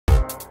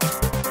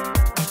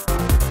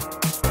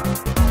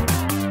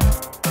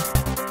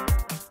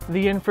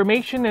The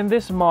information in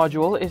this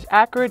module is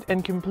accurate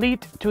and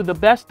complete to the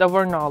best of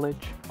our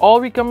knowledge.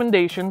 All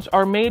recommendations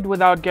are made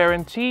without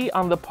guarantee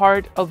on the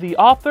part of the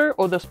author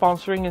or the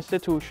sponsoring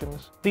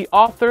institutions. The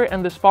author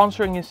and the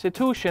sponsoring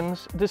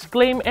institutions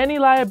disclaim any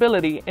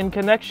liability in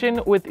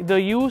connection with the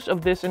use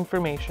of this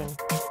information.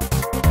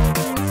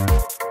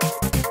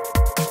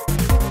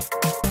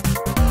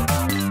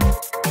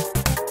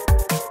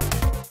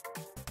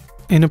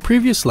 In a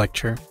previous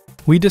lecture,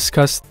 we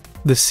discussed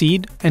the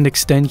seed and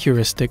extend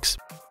heuristics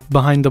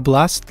behind the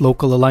BLAST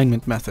local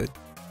alignment method,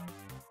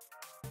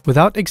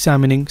 without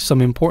examining some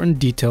important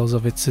details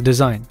of its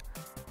design.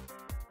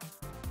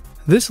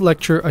 This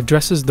lecture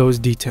addresses those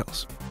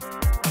details.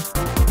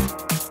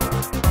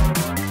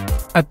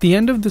 At the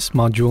end of this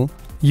module,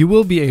 you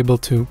will be able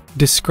to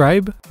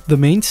describe the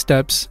main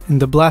steps in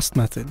the BLAST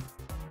method,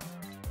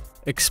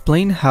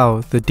 explain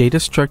how the data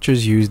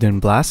structures used in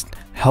BLAST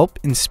help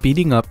in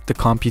speeding up the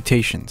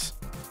computations.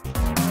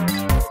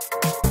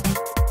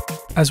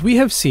 As we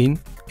have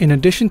seen, in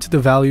addition to the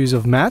values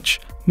of match,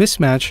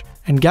 mismatch,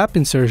 and gap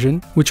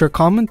insertion, which are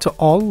common to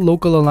all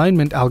local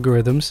alignment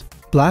algorithms,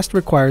 BLAST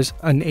requires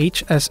an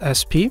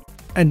HSSP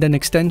and an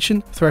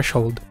extension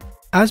threshold.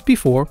 As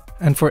before,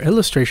 and for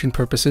illustration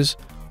purposes,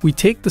 we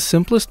take the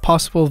simplest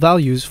possible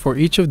values for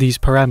each of these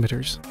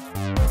parameters.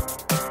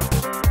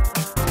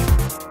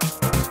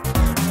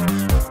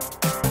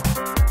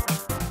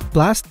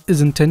 BLAST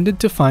is intended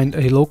to find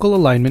a local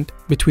alignment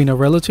between a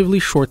relatively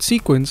short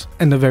sequence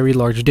and a very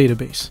large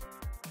database.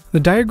 The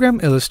diagram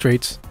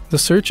illustrates the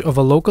search of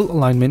a local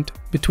alignment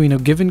between a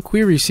given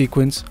query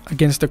sequence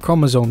against a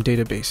chromosome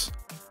database.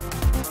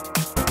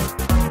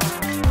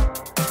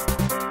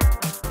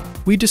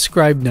 We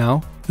describe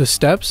now the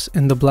steps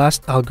in the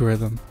BLAST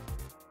algorithm.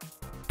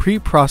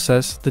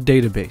 Pre-process the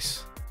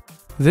database.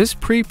 This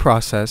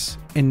pre-process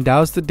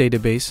endows the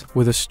database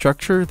with a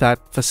structure that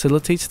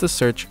facilitates the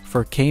search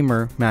for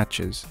k-mer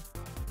matches.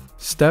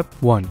 Step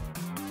 1.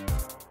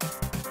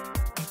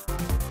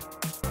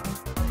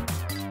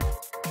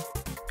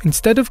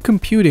 Instead of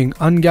computing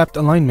ungapped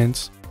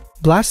alignments,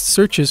 BLAST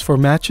searches for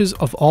matches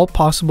of all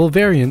possible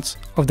variants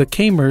of the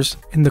k-mers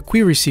in the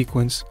query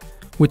sequence,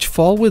 which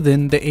fall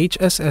within the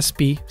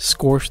HSSP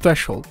score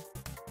threshold.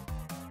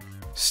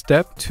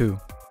 Step 2.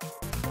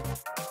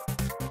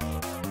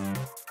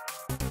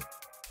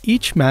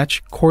 Each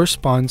match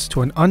corresponds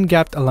to an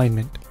ungapped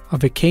alignment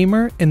of a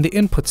k-mer in the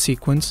input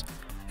sequence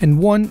and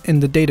one in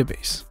the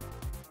database.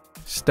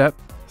 Step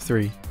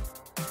 3.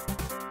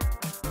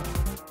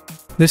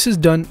 This is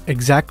done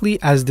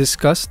exactly as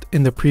discussed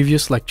in the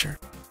previous lecture.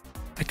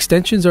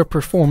 Extensions are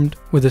performed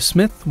with the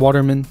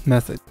Smith-Waterman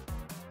method.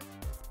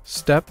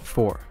 Step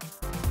 4.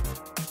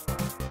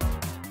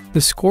 The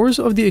scores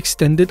of the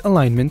extended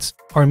alignments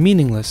are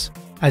meaningless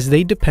as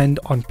they depend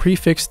on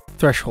prefixed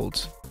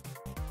thresholds.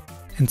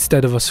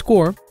 Instead of a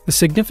score, the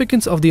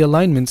significance of the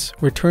alignments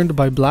returned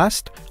by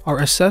BLAST are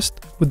assessed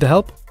with the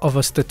help of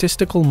a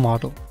statistical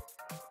model.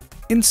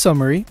 In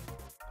summary,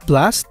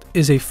 BLAST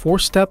is a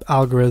 4-step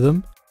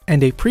algorithm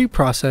and a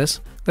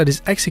pre-process that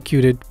is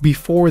executed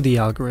before the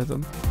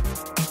algorithm.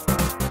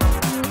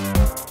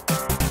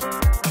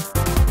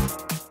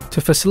 To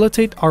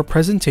facilitate our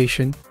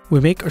presentation, we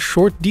make a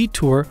short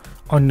detour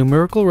on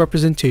numerical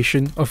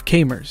representation of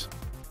k-mers.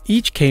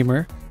 Each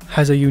k-mer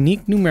has a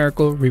unique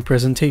numerical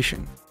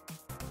representation.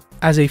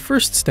 As a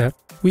first step,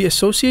 we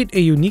associate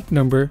a unique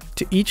number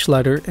to each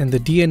letter in the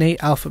DNA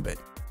alphabet.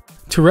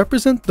 To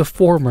represent the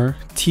former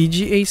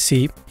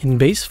TGAC in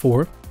base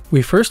 4,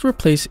 we first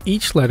replace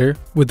each letter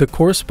with the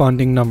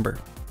corresponding number.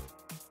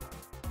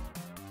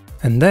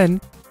 And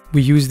then,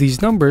 we use these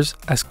numbers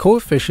as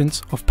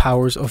coefficients of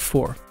powers of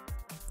 4.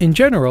 In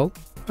general,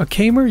 a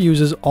k-mer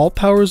uses all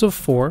powers of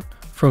 4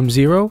 from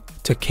 0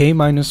 to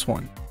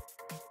k-1.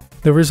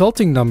 The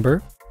resulting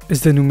number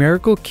is the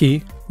numerical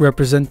key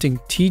representing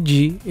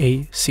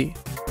TGAC.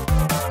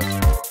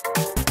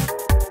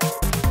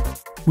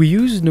 We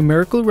use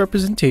numerical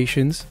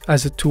representations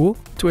as a tool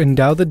to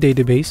endow the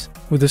database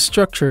with a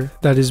structure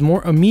that is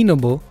more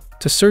amenable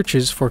to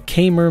searches for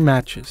k-mer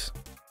matches.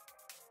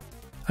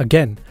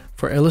 Again,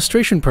 for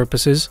illustration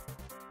purposes,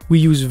 we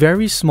use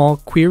very small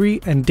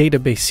query and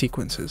database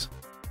sequences.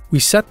 We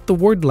set the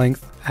word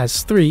length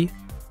as 3,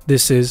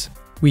 this is,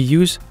 we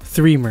use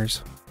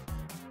 3-mers.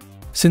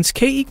 Since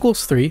k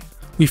equals 3,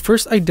 we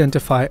first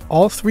identify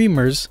all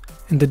 3-mers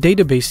in the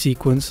database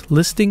sequence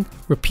listing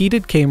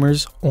repeated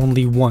k-mers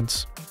only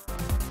once.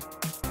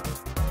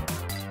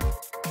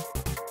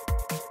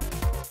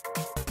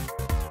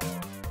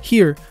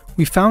 Here,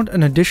 we found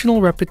an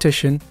additional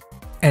repetition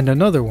and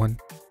another one.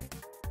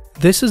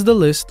 This is the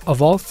list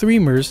of all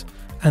 3-mers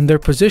and their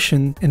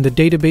position in the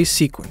database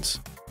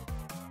sequence.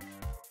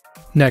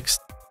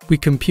 Next, we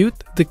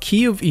compute the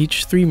key of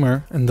each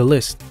 3-mer in the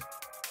list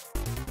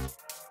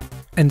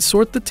and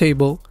sort the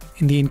table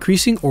in the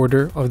increasing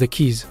order of the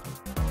keys.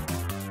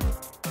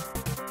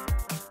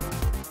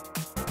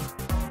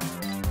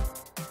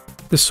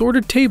 The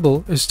sorted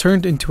table is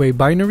turned into a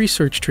binary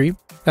search tree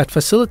that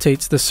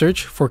facilitates the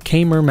search for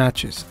k-mer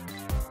matches.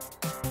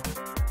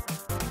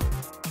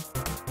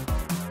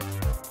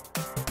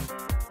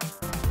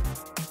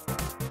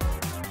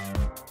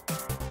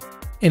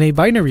 In a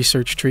binary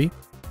search tree,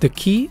 the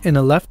key in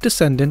a left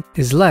descendant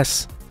is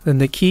less than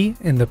the key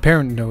in the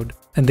parent node,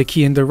 and the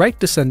key in the right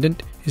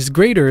descendant is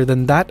greater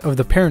than that of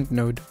the parent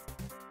node.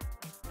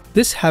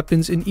 This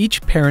happens in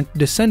each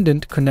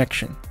parent-descendant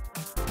connection,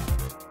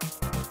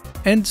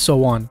 and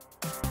so on.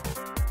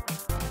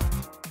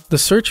 The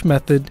search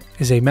method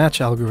is a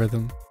match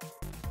algorithm.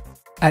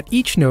 At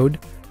each node,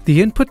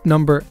 the input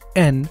number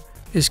n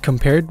is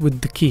compared with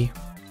the key.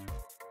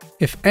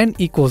 If n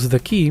equals the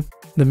key,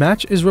 the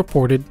match is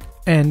reported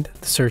and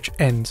the search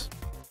ends.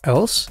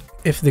 Else,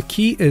 if the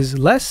key is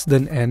less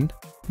than n,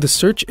 the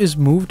search is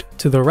moved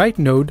to the right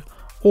node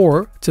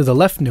or to the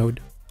left node,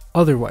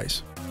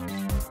 otherwise.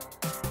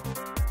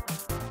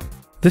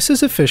 This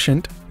is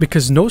efficient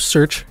because no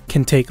search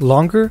can take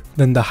longer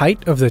than the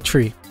height of the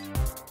tree.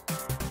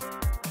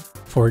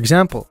 For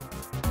example,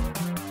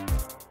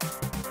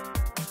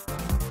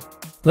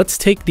 let's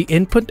take the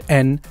input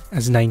n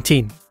as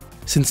 19.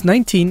 Since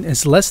 19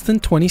 is less than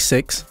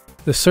 26,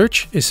 the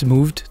search is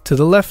moved to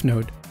the left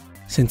node.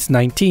 Since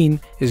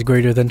 19 is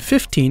greater than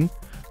 15,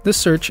 the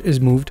search is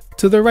moved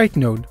to the right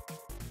node.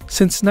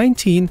 Since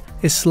 19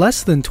 is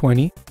less than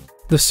 20,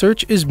 the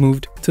search is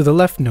moved to the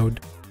left node,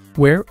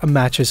 where a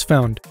match is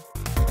found.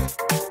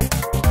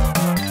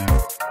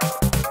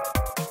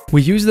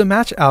 We use the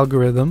match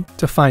algorithm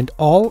to find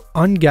all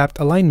ungapped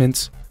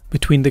alignments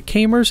between the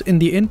k-mers in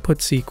the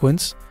input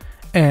sequence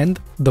and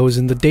those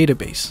in the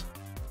database.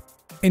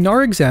 In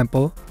our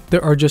example,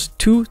 there are just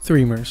two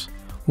 3-mers,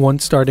 one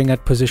starting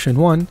at position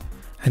 1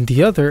 and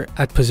the other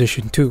at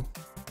position 2.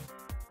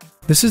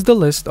 This is the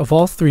list of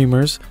all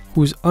 3-mers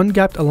whose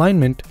ungapped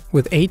alignment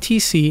with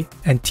ATC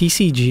and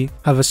TCG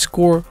have a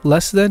score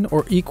less than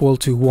or equal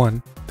to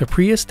 1, the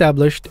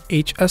pre-established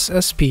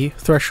HSSP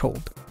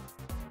threshold.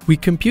 We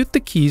compute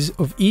the keys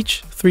of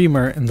each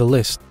 3-mer in the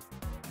list,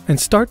 and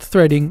start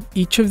threading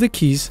each of the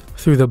keys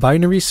through the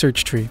binary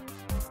search tree.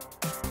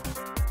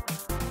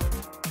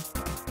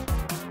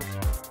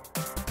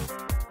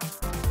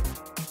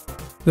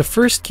 The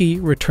first key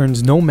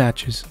returns no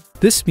matches.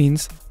 This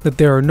means that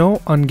there are no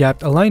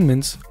ungapped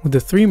alignments with the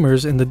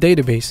 3-mers in the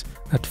database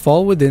that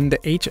fall within the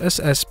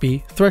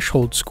HSSP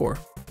threshold score.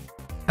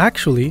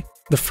 Actually,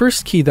 the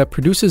first key that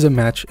produces a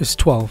match is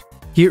 12.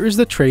 Here is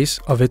the trace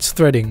of its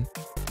threading.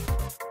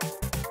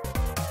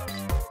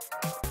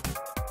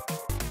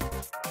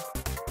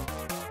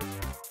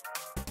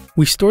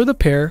 We store the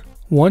pair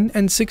 1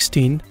 and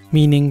 16,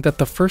 meaning that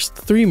the first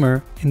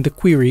 3-mer in the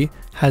query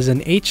has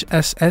an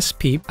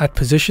HSSP at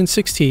position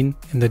 16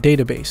 in the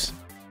database.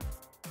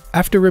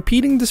 After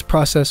repeating this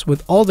process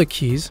with all the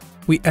keys,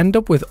 we end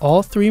up with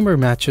all 3-mer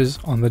matches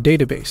on the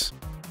database.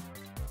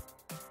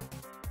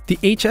 The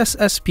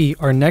HSSP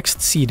are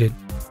next seeded.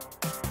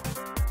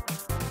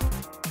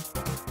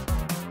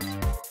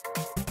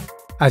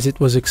 As it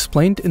was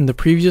explained in the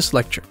previous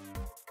lecture.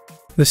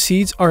 The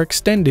seeds are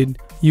extended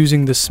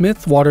using the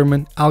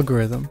Smith-Waterman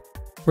algorithm.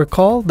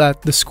 Recall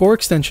that the score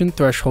extension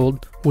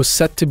threshold was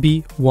set to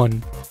be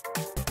 1.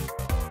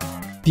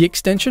 The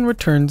extension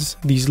returns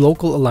these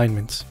local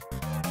alignments.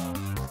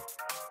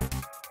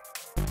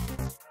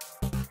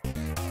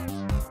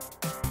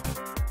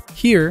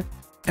 Here,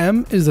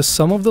 M is the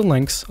sum of the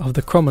lengths of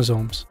the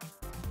chromosomes.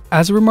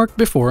 As remarked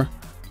before,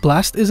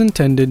 BLAST is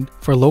intended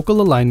for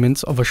local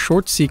alignments of a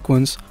short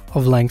sequence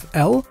of length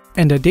L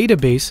and a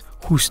database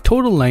whose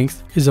total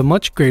length is a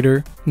much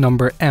greater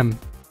number M.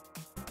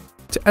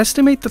 To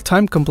estimate the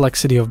time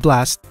complexity of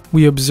BLAST,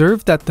 we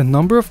observe that the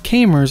number of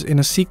k-mers in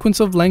a sequence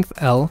of length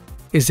L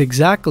is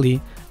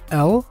exactly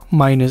L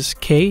minus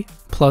k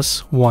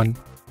plus 1,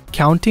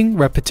 counting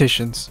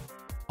repetitions.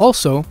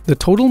 Also, the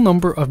total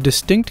number of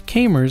distinct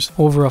k-mers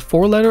over a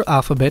 4-letter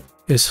alphabet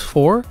is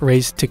 4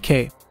 raised to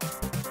k.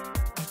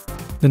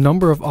 The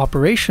number of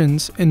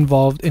operations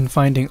involved in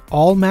finding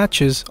all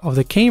matches of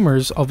the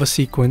k-mers of a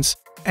sequence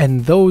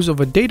and those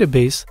of a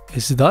database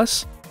is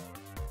thus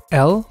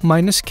L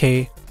minus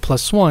k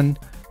plus 1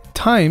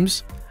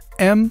 times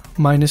M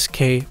minus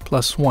k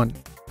plus 1,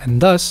 and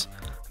thus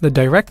the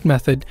direct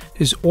method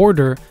is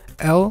order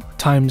L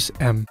times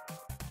M.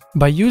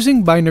 By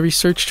using binary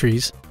search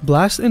trees,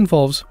 BLAST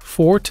involves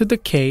 4 to the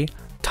k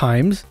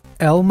times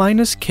L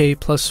minus k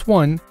plus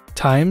 1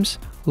 times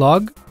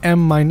log M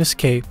minus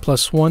k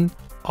plus 1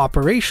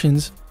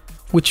 operations,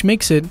 which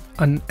makes it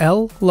an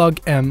L log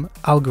M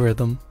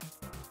algorithm.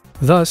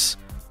 Thus,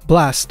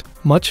 BLAST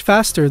much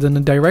faster than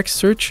a direct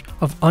search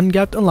of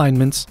ungapped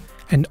alignments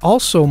and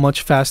also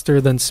much faster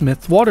than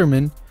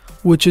Smith-Waterman,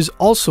 which is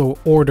also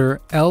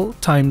order L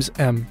times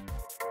M.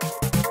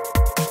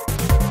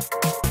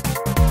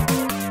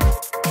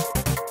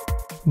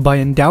 By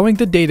endowing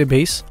the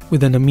database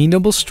with an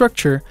amenable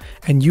structure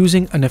and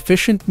using an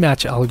efficient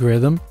match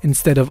algorithm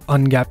instead of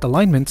ungapped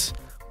alignments,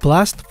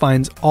 BLAST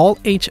finds all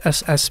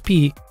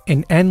HSSP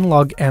in n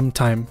log m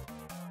time.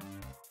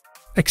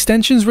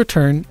 Extensions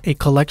return a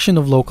collection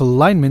of local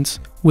alignments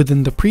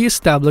within the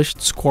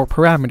pre-established score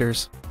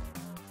parameters.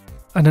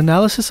 An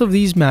analysis of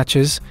these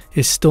matches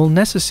is still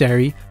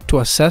necessary to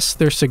assess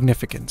their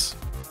significance.